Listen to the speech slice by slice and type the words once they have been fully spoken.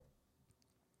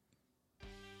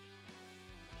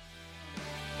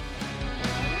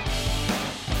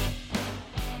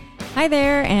Hi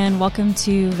there, and welcome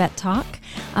to Vet Talk.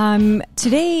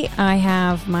 Today I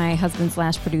have my husband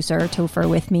 / producer, Topher,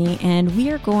 with me, and we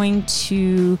are going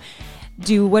to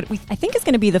do what I think is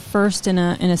going to be the first in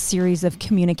a series of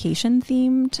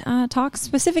communication-themed talks.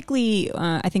 Specifically,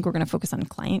 I think we're going to focus on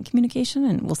client communication,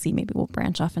 and we'll see. Maybe we'll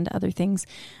branch off into other things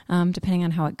depending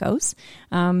on how it goes.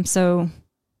 So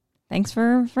thanks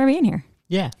for being here.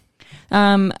 Yeah.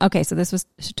 Okay, so this was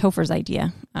Topher's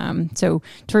idea. So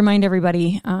to remind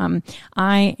everybody,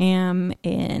 I am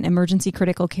an emergency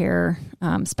critical care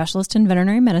specialist in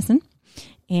veterinary medicine,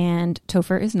 and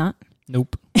Topher is not.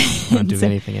 Nope. I don't do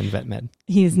anything in vet med.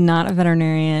 He's not a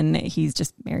veterinarian. He's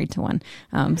just married to one.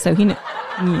 So he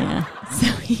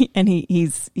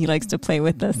likes to play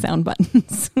with the sound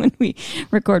buttons when we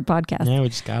record podcasts. Yeah, we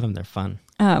just got them. They're fun.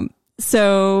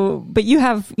 So, but you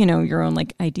have, your own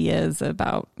ideas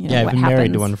about, I've what been happens.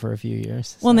 Married to one for a few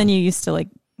years. Well, and then you used to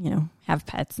have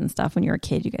pets and stuff when you were a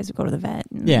kid. You guys would go to the vet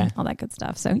and all that good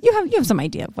stuff. So you have some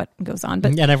idea of what goes on.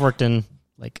 But and I've worked in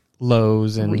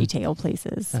Lowe's and retail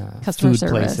places, customer food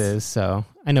service places. So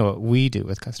I know what we do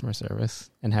with customer service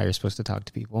and how you're supposed to talk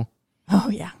to people. Oh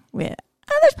yeah.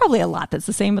 There's probably a lot that's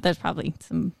the same, but there's probably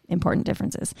some important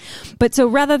differences. But so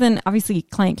rather than, obviously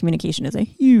client communication is a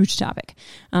huge topic.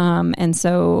 And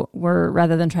so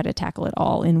rather than try to tackle it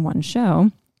all in one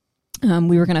show,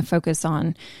 we were going to focus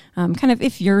on kind of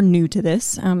if you're new to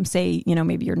this, say,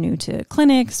 maybe you're new to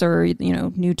clinics or,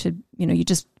 new to, you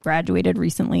just graduated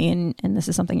recently and this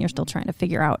is something you're still trying to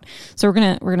figure out. So we're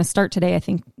going to start today. I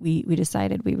think we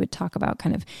decided we would talk about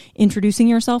kind of introducing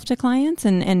yourself to clients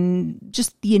and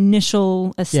just the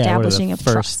initial establishing of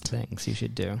trust. First things you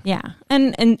should do. Yeah.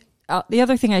 And the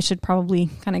other thing I should probably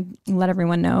kind of let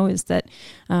everyone know is that,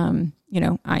 I'm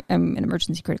an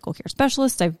emergency critical care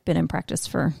specialist. I've been in practice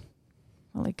for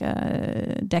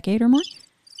a decade or more.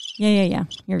 Yeah.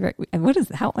 You're right. What is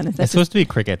that one? Is that it's supposed to be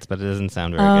crickets, but it doesn't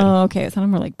sound very good. Oh, okay. It sounded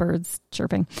more like birds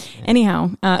chirping. Yeah.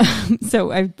 Anyhow,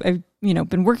 so I've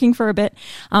been working for a bit.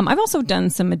 I've also done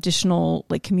some additional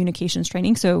communications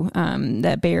training. So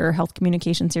the Bayer Health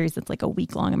Communication Series, that's a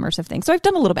week-long immersive thing. So I've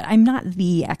done a little bit. I'm not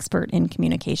the expert in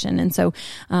communication. And so,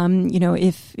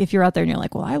 if you're out there and you're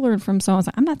like, well, I learned from so-and-so,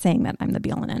 I'm not saying that I'm the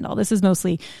be-all and end-all. This is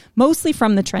mostly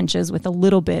from the trenches with a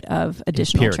little bit of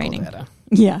additional empirical training. Data.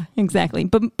 Yeah, exactly.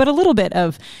 But a little bit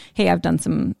of, hey, I've done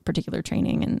some particular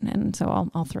training and so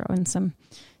I'll throw in some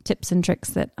tips and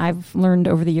tricks that I've learned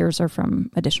over the years or from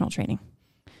additional training.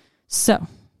 So,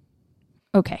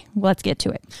 okay, let's get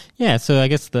to it. Yeah, so I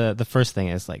guess the first thing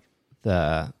is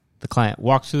the client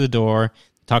walks through the door,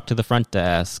 talk to the front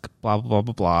desk, blah, blah, blah,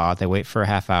 blah, blah. They wait for a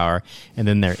half hour and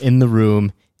then they're in the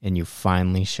room and you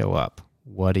finally show up.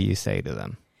 What do you say to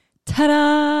them?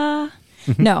 Ta-da!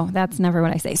 No, that's never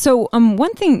what I say. So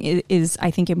one thing is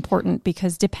I think important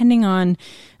because depending on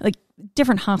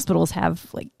different hospitals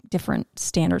have different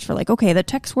standards for okay, the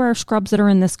techs wear scrubs that are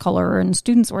in this color and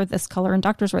students wear this color and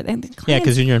doctors wear that. Yeah,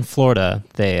 because when you're in Florida,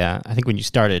 they I think when you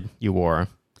started you wore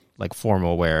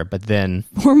formal wear, but then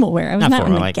formal wear. I was not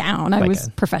formal, in a gown. I was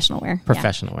professional wear.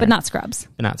 Professional wear, but not scrubs.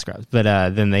 But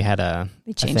then they had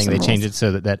they changed it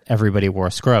so that everybody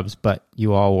wore scrubs, but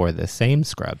you all wore the same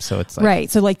scrubs. So it's right.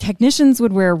 So technicians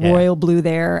would wear royal blue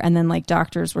there, and then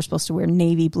doctors were supposed to wear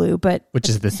navy blue, but which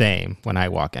is the same when I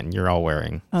walk in. You're all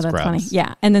wearing scrubs. That's funny.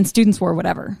 Yeah, and then students wore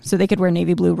whatever, so they could wear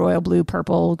navy blue, royal blue,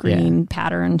 purple, green,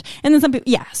 patterned, and then some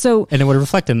people. Yeah. So and it would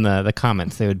reflect in the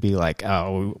comments. They would be like,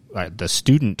 "Oh, the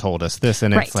student told us this,"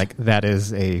 and it's that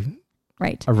is a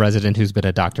resident who's been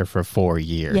a doctor for 4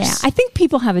 years. Yeah, I think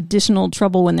people have additional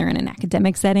trouble when they're in an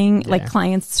academic setting. Yeah.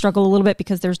 Clients struggle a little bit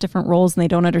because there's different roles and they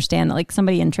don't understand that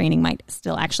somebody in training might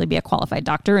still actually be a qualified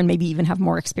doctor and maybe even have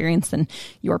more experience than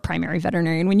your primary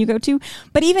veterinarian when you go to.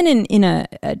 But even in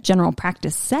a general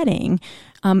practice setting,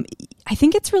 I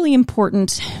think it's really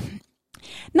important.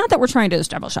 Not that we're trying to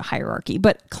establish a hierarchy,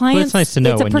 but clients, well, it's nice to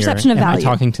know it's a perception of value. Am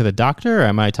I talking to the doctor or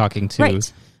am I talking to...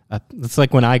 Right. It's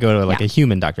like when I go to a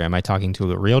human doctor. Am I talking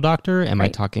to a real doctor? Am I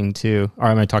talking to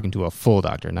a full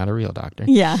doctor, not a real doctor?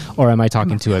 Yeah. Or am I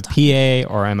talking to a PA?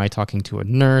 Or am I talking to a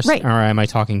nurse? Right. Or am I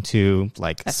talking to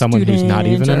someone who's not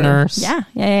even a nurse?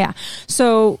 Yeah.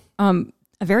 So a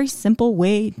very simple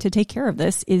way to take care of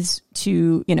this is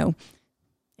to,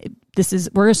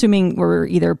 we're assuming we're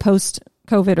either post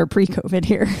COVID or pre-COVID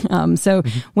here. So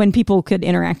when people could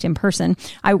interact in person,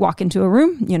 I walk into a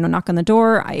room, knock on the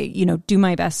door. I, do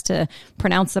my best to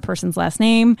pronounce the person's last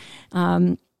name.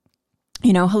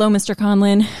 hello, Mr.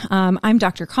 Conlin. I'm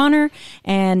Dr. Connor,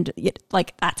 and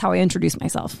that's how I introduce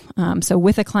myself. So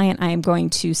with a client, I am going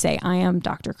to say, I am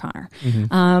Dr. Connor.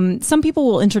 Some people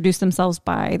will introduce themselves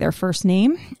by their first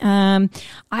name.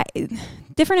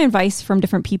 Different advice from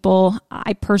different people.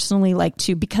 I personally like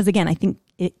to, because again, I think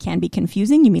it can be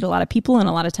confusing. You meet a lot of people, and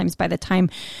a lot of times by the time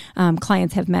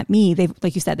clients have met me, they've,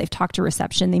 like you said, they've talked to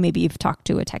reception. They maybe have talked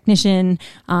to a technician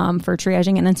for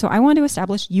triaging. And then so I want to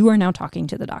establish you are now talking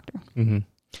to the doctor. Mm-hmm.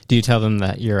 Do you tell them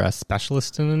that you're a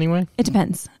specialist in any way? It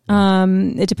depends.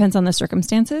 It depends on the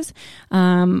circumstances.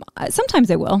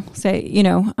 Sometimes I will say,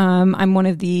 I'm one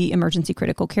of the emergency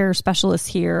critical care specialists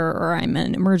here, or I'm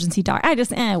an emergency doc. I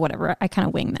just, whatever. I kind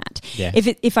of wing that. Yeah.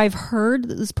 If I've heard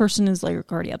that this person is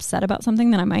already upset about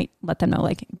something, then I might let them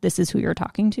know, this is who you're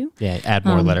talking to. Yeah. Add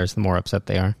more letters, the more upset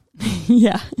they are.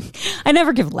 Yeah. I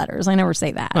never give letters. I never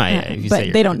say that. Oh, yeah,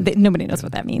 but nobody knows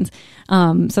what that means.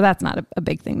 So that's not a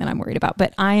big thing that I'm worried about.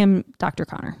 But I am Dr.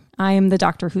 Connor. I am the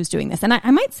doctor who's doing this. And I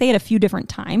might say it a few different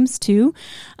times too.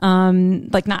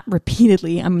 Not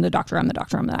repeatedly, I'm the doctor,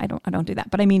 I don't do that.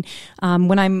 But I mean,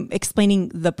 when I'm explaining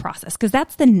the process, because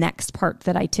that's the next part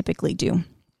that I typically do.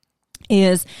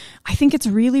 Is I think it's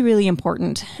really, really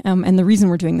important. And the reason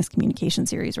we're doing this communication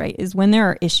series, right, is when there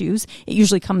are issues, it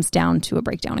usually comes down to a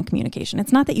breakdown in communication.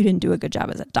 It's not that you didn't do a good job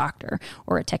as a doctor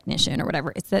or a technician or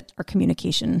whatever. It's that our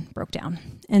communication broke down.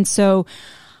 And so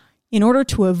in order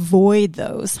to avoid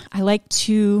those, I like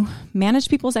to manage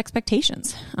people's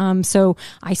expectations. So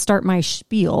I start my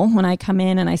spiel when I come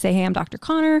in and I say, hey, I'm Dr.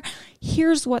 Connor.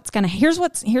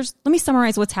 Let me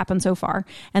summarize what's happened so far.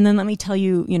 And then let me tell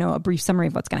you, a brief summary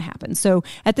of what's going to happen. So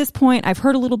at this point, I've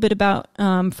heard a little bit about,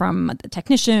 from the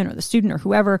technician or the student or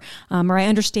whoever, or I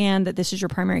understand that this is your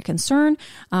primary concern.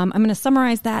 I'm going to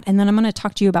summarize that. And then I'm going to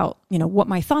talk to you about, what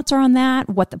my thoughts are on that,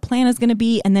 what the plan is going to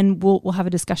be. And then we'll have a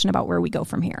discussion about where we go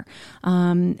from here.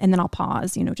 And then I'll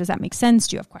pause, does that make sense?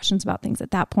 Do you have questions about things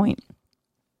at that point?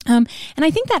 And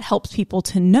I think that helps people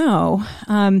to know,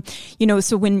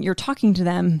 so when you're talking to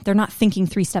them, they're not thinking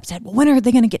 3 steps ahead. Well, when are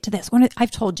they going to get to this? I've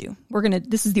told you,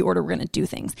 this is the order we're going to do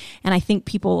things. And I think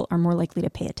people are more likely to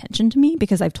pay attention to me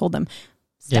because I've told them,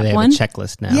 Step they have one, a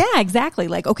checklist now. Yeah, exactly.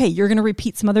 Okay, you're going to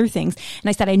repeat some other things. And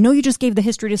I said, I know you just gave the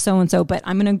history to so-and-so, but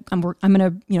I'm going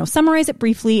to, summarize it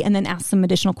briefly and then ask some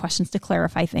additional questions to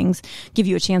clarify things, give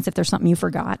you a chance if there's something you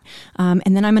forgot. And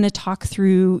then I'm going to talk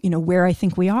through, where I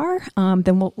think we are.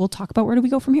 Then we'll talk about where do we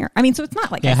go from here. I mean, so it's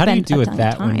not like how do you do with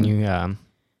that when you,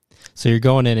 so you're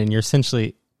going in and you're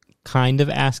essentially kind of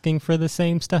asking for the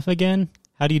same stuff again?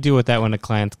 How do you do with that when a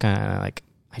client's kind of like,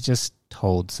 I just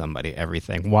told somebody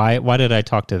everything. Why did I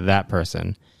talk to that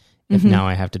person if now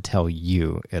I have to tell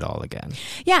you it all again?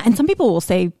 Yeah, and some people will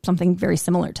say something very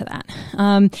similar to that.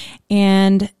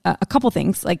 And a couple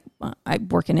things, I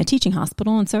work in a teaching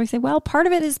hospital, and so I say, well, part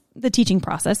of it is the teaching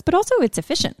process, but also it's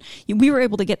efficient. We were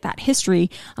able to get that history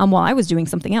while I was doing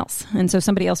something else, and so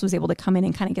somebody else was able to come in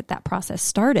and kind of get that process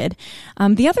started.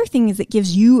 The other thing is it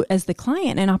gives you as the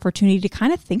client an opportunity to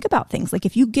kind of think about things.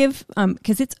 If you give,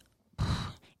 because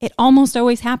it almost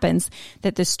always happens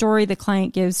that the story the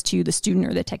client gives to the student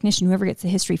or the technician, whoever gets the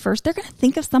history first, they're going to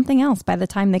think of something else by the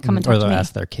time they come and talk to me. Or they'll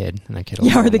ask their kid, and the kid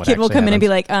will or the kid will come in and be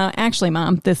like, actually,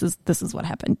 Mom, this is what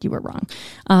happened. You were wrong.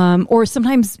 Or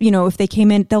sometimes, if they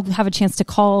came in, they'll have a chance to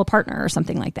call a partner or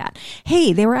something like that.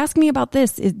 Hey, they were asking me about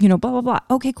this, blah, blah, blah.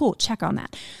 Okay, cool. Check on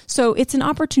that. So it's an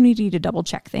opportunity to double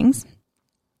check things.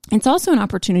 It's also an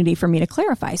opportunity for me to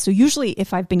clarify. So usually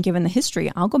if I've been given the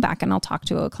history, I'll go back and I'll talk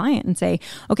to a client and say,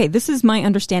 okay, this is my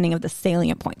understanding of the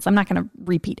salient points. I'm not going to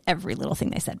repeat every little thing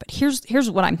they said, but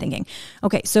here's what I'm thinking.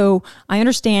 Okay, so I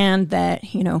understand that,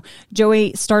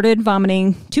 Joey started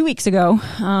vomiting 2 weeks ago.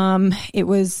 It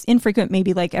was infrequent,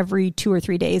 maybe every 2 or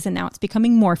 3 days, and now it's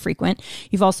becoming more frequent.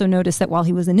 You've also noticed that while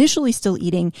he was initially still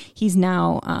eating, he's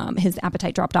now, his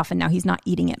appetite dropped off and now he's not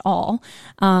eating at all.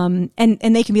 And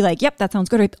they can be like, yep, that sounds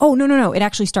good. Oh, no. It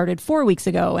actually started 4 weeks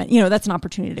ago. And, that's an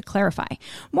opportunity to clarify.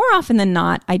 More often than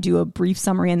not, I do a brief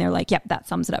summary and they're like, yep, that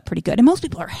sums it up pretty good. And most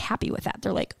people are happy with that.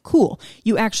 They're like, cool,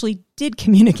 you actually did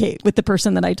communicate with the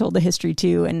person that I told the history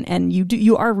to, and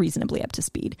you are reasonably up to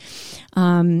speed.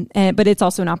 But it's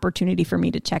also an opportunity for me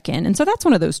to check in. And so that's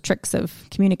one of those tricks of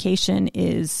communication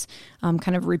is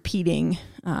kind of repeating,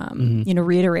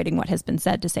 reiterating what has been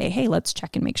said to say, hey, let's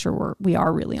check and make sure we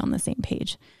are really on the same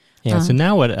page. Yeah. So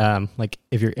now what,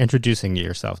 if you're introducing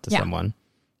yourself to someone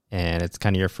and it's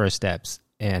kind of your first steps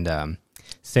and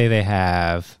say they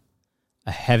have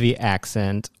a heavy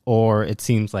accent or it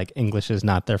seems like English is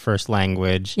not their first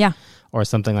language or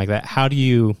something like that, how do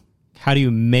you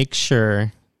make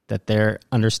sure that they're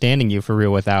understanding you for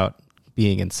real without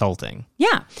being insulting?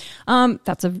 Yeah,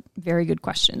 that's a very good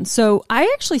question. So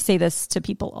I actually say this to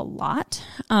people a lot,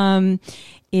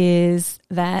 is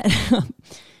that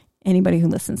anybody who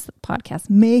listens to the podcast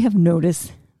may have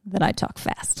noticed that I talk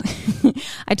fast.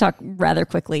 I talk rather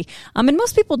quickly. And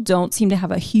most people don't seem to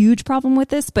have a huge problem with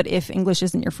this, but if English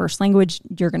isn't your first language,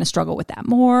 you're going to struggle with that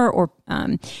more. Or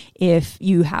if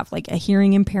you have like a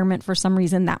hearing impairment for some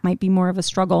reason, that might be more of a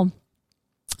struggle.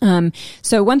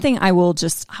 So one thing I'll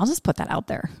just put that out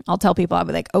there. I'll tell people, I'll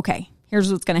be like, okay, here's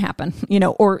what's going to happen,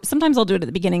 or sometimes I'll do it at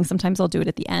the beginning. Sometimes I'll do it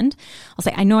at the end. I'll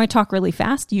say, I know I talk really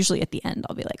fast. Usually at the end,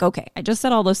 I'll be like, okay, I just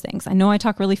said all those things. I know I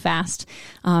talk really fast.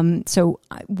 So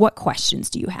what questions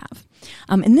do you have?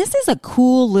 And this is a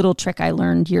cool little trick I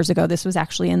learned years ago. This was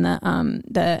actually in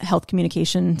the health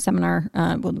communication seminar.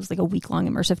 It was like a week-long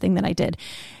immersive thing that I did.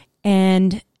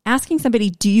 And asking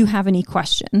somebody, do you have any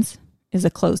questions, is a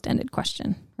closed-ended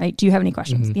question, right? Do you have any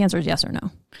questions? Mm-hmm. The answer is yes or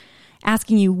no.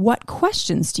 Asking you what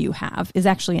questions do you have is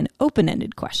actually an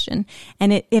open-ended question.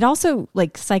 And it also,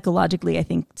 like, psychologically, I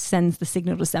think, sends the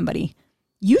signal to somebody,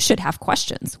 you should have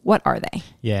questions. What are they?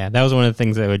 Yeah, that was one of the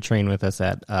things I would train with us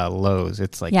at Lowe's.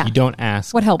 It's like, you don't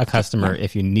ask a customer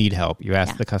if you need help. You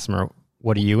ask the customer,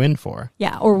 what are you in for?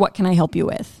 Yeah, or what can I help you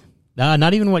with?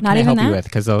 Not even what can I help you with,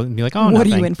 because they'll be like, oh, what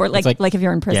nothing. are you in for? Like if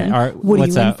you're in prison, what are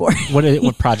you in for?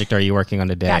 What project are you working on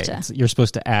today? Gotcha. You're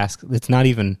supposed to ask. It's not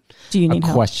even do you need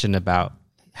a question about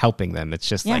helping them. It's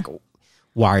just like,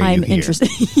 why are you here? Interested.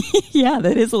 Yeah,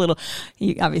 that is a little,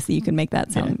 obviously you can make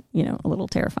that sound, a little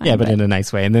terrifying. Yeah, but in a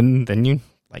nice way. And then you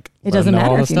like, it doesn't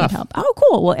matter if you need help. Oh,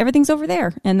 cool. Well, everything's over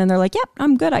there. And then they're like, yep,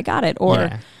 I'm good. I got it.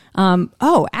 Or,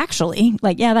 oh, actually,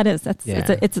 like, yeah,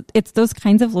 it's those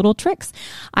kinds of little tricks.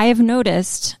 I have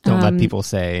noticed. Don't let people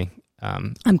say,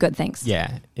 I'm good, thanks.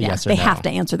 Yeah. Yes or they no. have to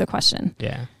answer the question.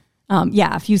 Yeah.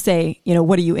 If you say,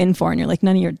 what are you in for? And you're like,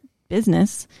 none of your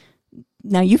business.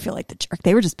 Now you feel like the jerk.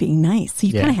 They were just being nice. So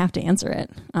you kind of have to answer it.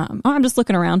 I'm just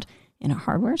looking around. In a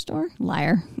hardware store?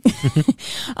 Liar.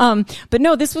 But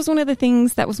no, this was one of the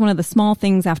things, that was one of the small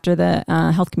things after the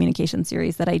health communication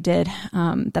series that I did,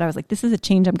 that I was like, this is a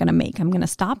change I'm going to make. I'm going to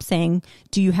stop saying,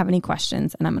 do you have any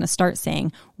questions? And I'm going to start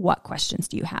saying, what questions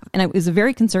do you have? And it was a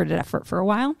very concerted effort for a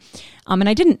while. And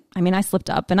I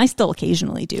slipped up, and I still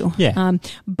occasionally do. Yeah.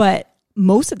 But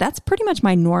that's pretty much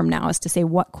my norm now, is to say,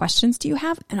 what questions do you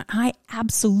have? And I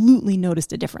absolutely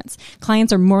noticed a difference.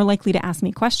 Clients are more likely to ask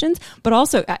me questions, but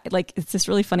also it's this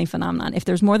really funny phenomenon. If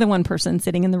there's more than one person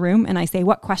sitting in the room and I say,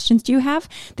 what questions do you have?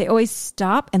 They always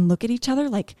stop and look at each other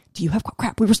like, do you have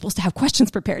crap? We were supposed to have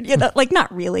questions prepared. Yeah,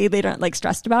 not really. They don't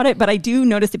stressed about it, but I do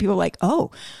notice that people are like,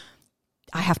 oh,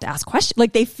 I have to ask questions.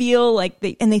 Like they feel like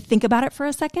they think about it for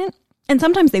a second. And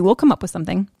sometimes they will come up with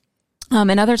something.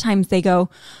 And other times they go,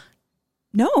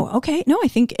 no, okay. No, I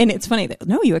think, and it's funny that,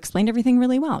 no, you explained everything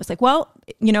really well. It's like, well,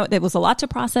 there was a lot to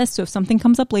process. So if something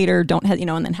comes up later, don't have,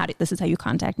 and then this is how you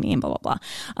contact me and blah, blah,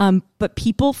 blah. But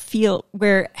people feel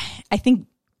where I think,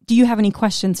 do you have any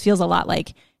questions feels a lot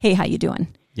like, hey, how you doing?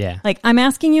 Yeah. Like I'm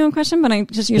asking you a question, but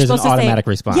There's supposed to say automatic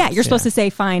response. Yeah. You're supposed to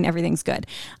say, fine, everything's good.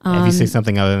 If you say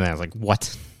something other than that, it's like,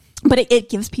 what? But it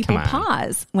gives people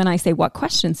pause when I say, what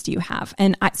questions do you have?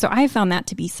 And so I have found that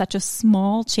to be such a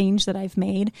small change that I've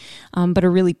made, but a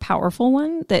really powerful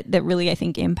one that really, I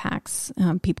think, impacts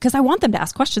people, because I want them to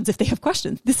ask questions if they have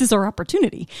questions. This is our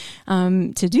opportunity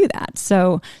to do that.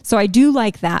 So I do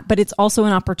like that, but it's also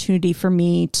an opportunity for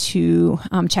me to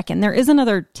check in. There is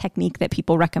another technique that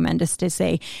people recommend, is to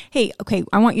say, hey, okay,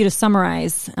 I want you to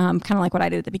summarize, kind of like what I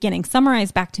did at the beginning,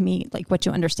 summarize back to me like what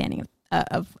your understanding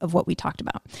of what we talked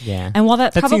about. Yeah. And while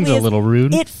that probably seems a little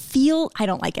rude, I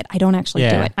don't like it. I don't actually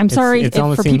do it. I'm sorry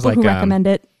for people who recommend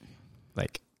it.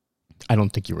 Like, I don't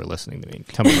think you were listening to me.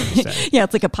 Tell me what you said. Yeah,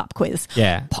 it's like a pop quiz.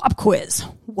 Yeah. Pop quiz.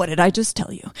 What did I just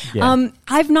tell you? Yeah.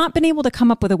 I've not been able to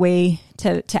come up with a way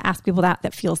to ask people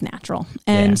that feels natural.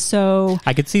 And so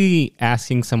I could see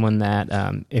asking someone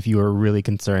that if you were really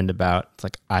concerned about, it's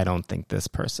like, I don't think this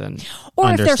person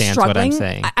understands what I'm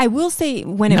saying. I will say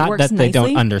when it works not that they nicely,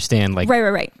 don't understand, like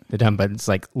right. They're dumb, but it's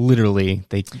like literally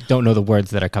they don't know the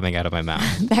words that are coming out of my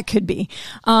mouth. That could be.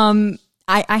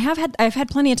 I've had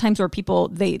plenty of times where people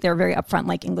they're very upfront,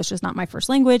 like English is not my first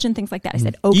language and things like that. I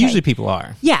said, okay. Usually people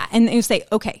are. Yeah, and you say,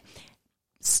 okay,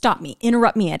 stop me,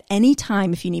 interrupt me at any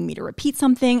time if you need me to repeat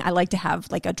something. I like to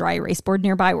have like a dry erase board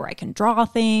nearby where I can draw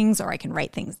things or I can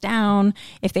write things down.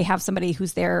 If they have somebody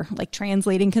who's there like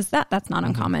translating, because that's not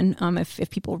uncommon. If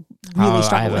people really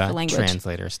struggle with the language.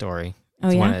 Translator story.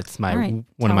 It's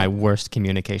one of my worst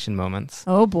communication moments.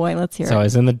 Oh boy, let's hear it. So I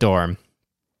was in the dorm.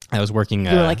 I was working.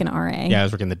 You were like an RA. Yeah, I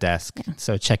was working the desk,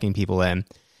 so checking people in,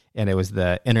 and it was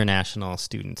the international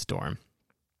students dorm.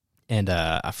 and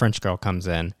a French girl comes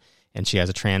in, and she has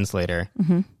a translator,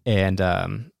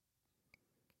 and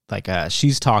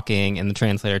she's talking, and the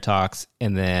translator talks,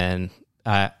 and then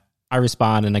I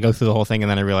respond, and I go through the whole thing, and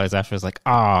then I realize afterwards, like,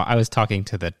 I was talking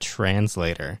to the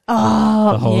translator the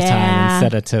whole time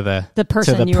instead of to the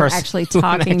person you were actually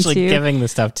talking to, giving the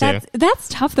stuff to. That's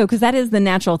tough though, because that is the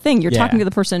natural thing. You're talking to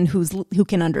the person who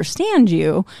can understand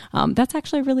you. That's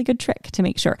actually a really good trick to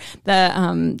make sure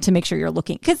to make sure you're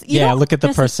looking. Because look at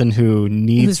the person who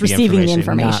needs who's receiving the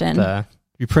information.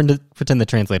 You pretend the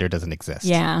translator doesn't exist.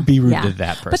 Yeah. Be rude to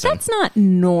that person. But that's not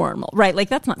normal, right? Like,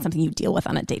 that's not something you deal with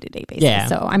on a day-to-day basis. Yeah.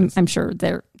 So I'm sure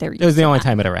they're it was the only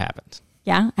time it ever happened.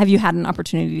 Yeah? Have you had an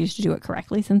opportunity to do it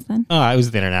correctly since then? It was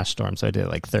the international storm, so I did it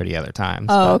like 30 other times.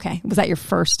 Oh, okay. Was that your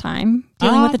first time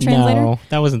dealing with the translator? No,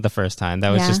 that wasn't the first time. That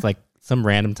was just like some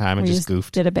random time and just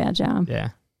goofed. Did a bad job. Yeah.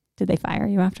 Did they fire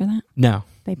you after that? No.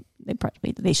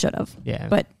 They should have. Yeah.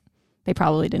 But they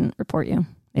probably didn't report you.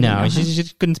 No, she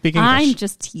couldn't speak English. I'm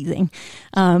just teasing.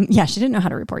 She didn't know how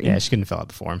to report you. Yeah, she couldn't fill out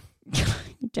the form.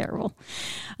 Terrible.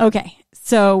 Okay,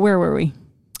 so where were we?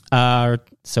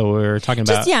 So we're talking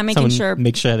about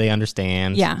make sure they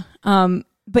understand. Yeah.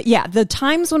 But yeah, the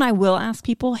times when I will ask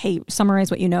people, hey,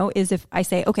 summarize what you know, is if I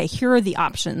say, okay, here are the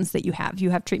options that you have.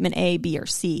 You have treatment A, B, or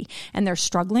C, and they're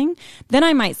struggling. Then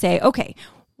I might say, okay,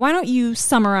 why don't you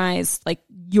summarize like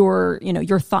your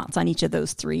thoughts on each of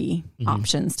those three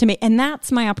options to me? And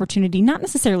that's my opportunity, not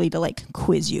necessarily to like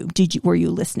quiz you. Were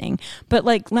you listening? But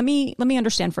like, let me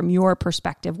understand from your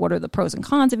perspective, what are the pros and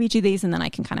cons of each of these? And then I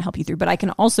can kind of help you through, but I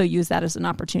can also use that as an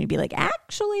opportunity to be like,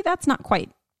 actually, that's not quite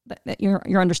that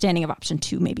your understanding of option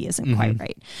 2 maybe isn't quite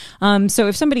right. So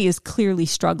if somebody is clearly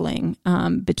struggling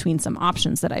between some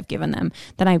options that I've given them,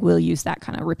 then I will use that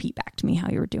kind of repeat back to me how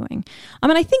you're doing.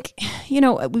 And I think,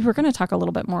 we were going to talk a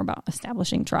little bit more about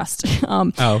establishing trust.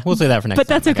 We'll say that for next time. But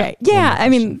that's okay. Yeah, I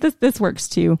mean, this works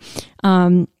too.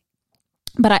 But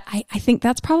I think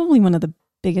that's probably one of the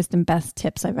biggest and best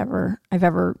tips I've ever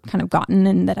kind of gotten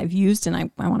and that I've used, and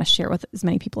I want to share with as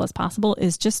many people as possible,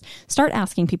 is just start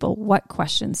asking people, what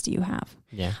questions do you have?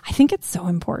 Yeah. I think it's so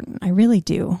important. I really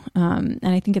do. And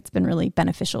I think it's been really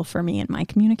beneficial for me in my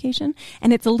communication.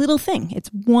 And it's a little thing. It's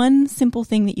one simple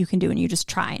thing that you can do, and you just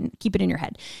try and keep it in your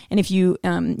head. And if you,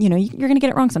 you're going to get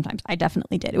it wrong sometimes. I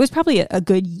definitely did. It was probably a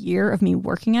good year of me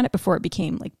working at it before it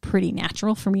became like pretty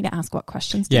natural for me to ask what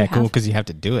questions do you have. Yeah, cool, because you have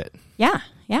to do it. Yeah.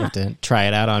 You have to try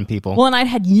it out on people. Well, and I'd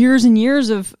had years and years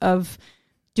of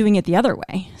doing it the other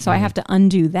way. So I have to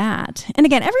undo that. And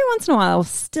again, every once in a while, I'll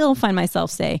still find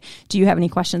myself say, do you have any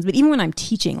questions? But even when I'm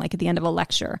teaching, like at the end of a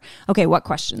lecture, okay, what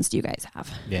questions do you guys have?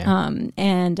 Yeah.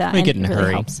 And you get in a really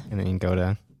hurry, helps. and then you can go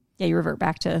to... Yeah, you revert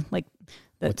back to like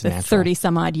the 30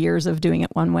 some odd years of doing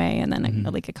it one way, and then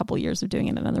like a couple years of doing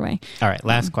it another way. All right,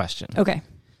 last question. Okay.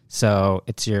 So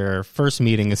it's your first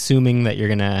meeting, assuming that you're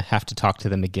going to have to talk to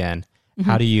them again.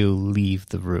 How do you leave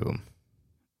the room?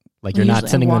 Like, you're not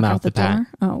sending them out the door?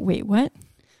 Oh, wait, what?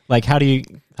 Like, how do you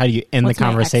end What's the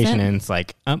conversation? my exit? And it's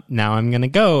like, now I'm going to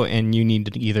go, and you need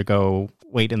to either go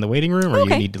wait in the waiting room, or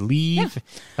you need to leave. Yeah.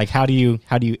 Like, how do you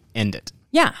end it?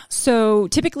 Yeah. So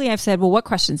typically I've said, well, what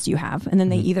questions do you have? And then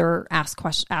they either ask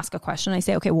a question. I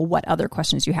say, okay, well, what other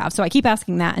questions do you have? So I keep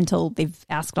asking that until they've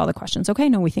asked all the questions. Okay,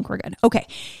 no, we think we're good. Okay,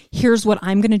 here's what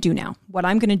I'm going to do now. What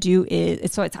I'm going to do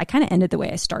is, I kind of ended the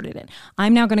way I started it.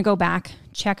 I'm now going to go back,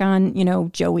 check on,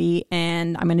 Joey,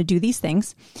 and I'm going to do these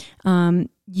things. And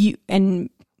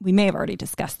we may have already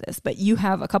discussed this, but you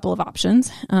have a couple of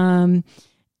options. And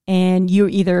you're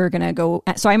either going to go,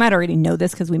 so I might already know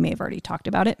this because we may have already talked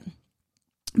about it.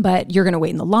 But you're going to wait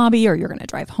in the lobby, or you're going to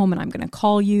drive home and I'm going to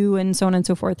call you, and so on and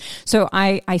so forth. So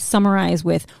I summarize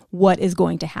with what is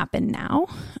going to happen now.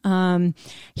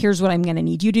 Here's what I'm going to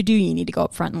need you to do. You need to go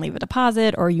up front and leave a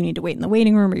deposit, or you need to wait in the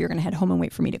waiting room, or you're going to head home and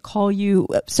wait for me to call you.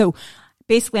 So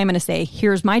basically I'm going to say,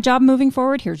 here's my job moving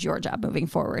forward. Here's your job moving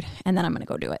forward. And then I'm going to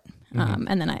go do it.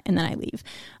 And then I leave,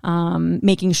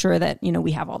 making sure that,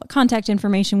 we have all the contact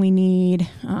information we need,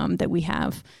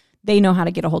 that they know how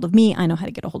to get a hold of me. I know how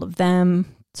to get a hold of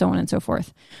them, so on and so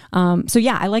forth. So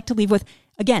yeah, I like to leave with,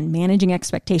 again, managing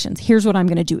expectations. Here's what I'm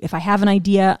going to do. If I have an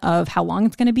idea of how long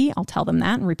it's going to be, I'll tell them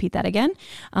that and repeat that again.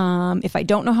 If I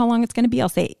don't know how long it's going to be, I'll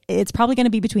say, it's probably going to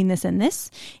be between this and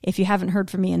this. If you haven't heard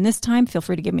from me in this time, feel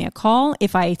free to give me a call.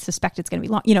 If I suspect it's going to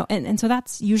be long, and so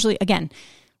that's usually, again,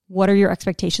 what are your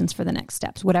expectations for the next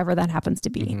steps, whatever that happens to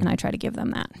be. And I try to give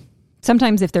them that.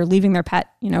 Sometimes if they're leaving their pet,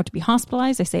 to be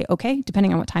hospitalized, I say, okay,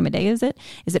 depending on what time of day is it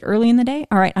early in the day?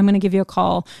 All right, I'm going to give you a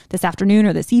call this afternoon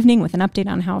or this evening with an update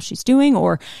on how she's doing.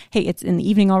 Or, hey, it's in the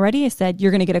evening already. I said, you're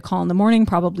going to get a call in the morning,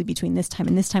 probably between this time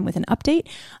and this time with an update.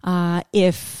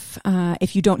 If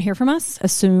if you don't hear from us,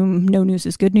 assume no news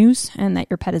is good news and that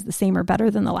your pet is the same or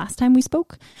better than the last time we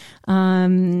spoke.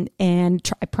 And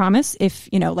I promise if,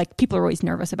 like people are always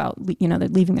nervous about, they're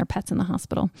leaving their pets in the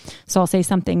hospital. So I'll say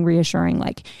something reassuring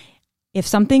like, if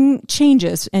something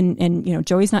changes and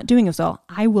Joey's not doing as well,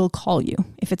 I will call you.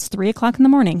 If it's 3:00 in the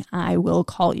morning, I will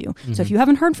call you. Mm-hmm. So if you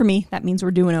haven't heard from me, that means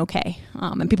we're doing okay.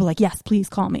 And people are like, yes, please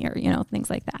call me, or things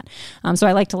like that. So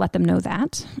I like to let them know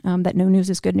that no news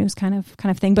is good news kind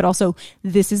of thing. But also,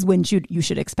 this is when you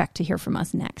should expect to hear from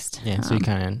us next. Yeah. So you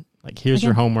kind of like, here's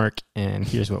your homework, and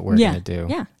here's what we're going to do.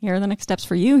 Yeah. Here are the next steps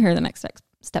for you. Here are the next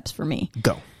steps for me.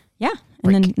 Go. Yeah.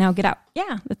 And then now get out.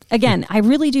 Yeah. Again, I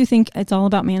really do think it's all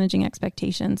about managing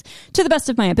expectations to the best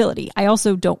of my ability. I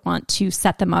also don't want to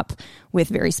set them up with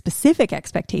very specific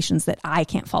expectations that I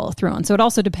can't follow through on. So it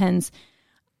also depends.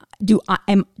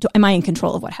 Am I in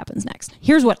control of what happens next?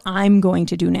 Here's what I'm going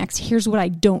to do next. Here's what I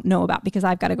don't know about because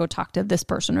I've got to go talk to this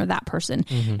person or that person.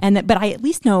 Mm-hmm. But I at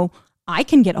least know I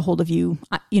can get a hold of you.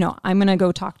 I'm going to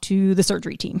go talk to the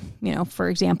surgery team, for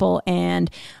example. And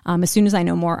as soon as I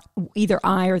know more, either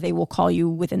I or they will call you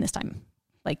within this time.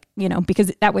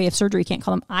 Because that way, if surgery can't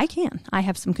call them, I can. I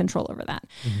have some control over that.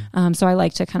 Mm-hmm. So I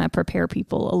like to kind of prepare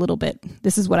people a little bit.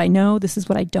 This is what I know. This is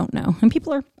what I don't know. And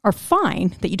people are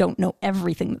fine that you don't know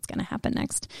everything that's going to happen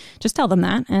next. Just tell them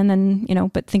that. And then,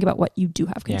 but think about what you do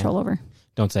have control over.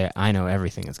 Don't say, I know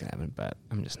everything that's going to happen, but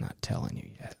I'm just not telling you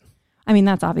yet. I mean,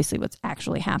 that's obviously what's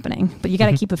actually happening, but you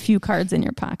got to keep a few cards in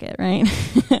your pocket, right?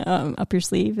 Up your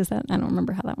sleeve. Is that? I don't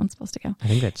remember how that one's supposed to go. I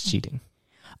think that's cheating.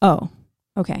 Oh,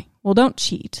 okay. Well, don't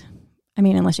cheat. I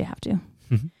mean, unless you have to.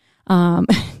 Mm-hmm.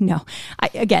 No,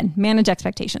 again, manage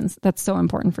expectations. That's so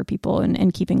important for people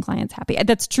and keeping clients happy.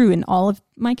 That's true in all of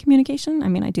my communication. I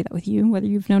mean, I do that with you, whether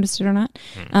you've noticed it or not.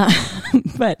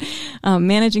 But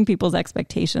managing people's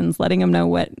expectations, letting them know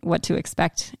what to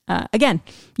expect. Again,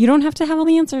 you don't have to have all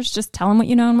the answers. Just tell them what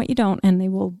you know and what you don't, and they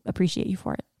will appreciate you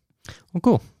for it. Well,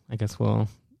 cool. I guess we'll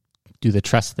do the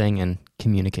trust thing and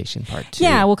communication part too.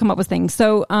 Yeah, we'll come up with things.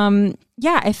 So,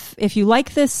 if you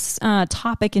like this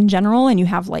topic in general and you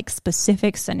have like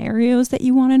specific scenarios that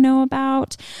you want to know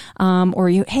about, or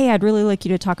I'd really like you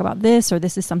to talk about this, or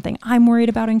this is something I'm worried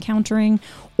about encountering,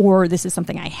 or this is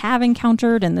something I have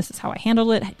encountered and this is how I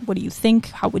handled it. What do you think?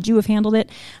 How would you have handled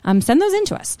it? Send those in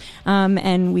to us.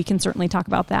 And we can certainly talk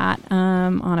about that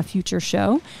on a future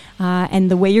show.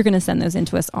 And the way you're going to send those in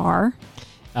to us are...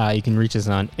 you can reach us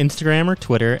on Instagram or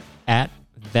Twitter at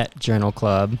Vet Journal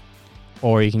Club,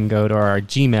 or you can go to our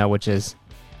Gmail, which is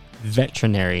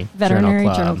veterinary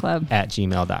journal club at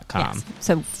gmail.com. Yes.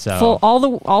 So full,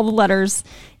 all the letters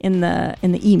in the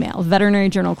email,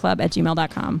 veterinaryjournalclub at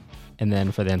gmail.com. And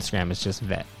then for the Instagram, it's just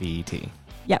vet, VET.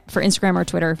 Yep. For Instagram or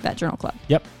Twitter, Vet Journal Club.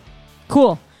 Yep.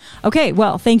 Cool. Okay.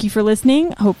 Well, thank you for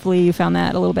listening. Hopefully you found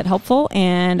that a little bit helpful,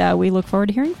 and we look forward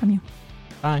to hearing from you.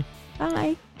 Bye.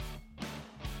 Bye.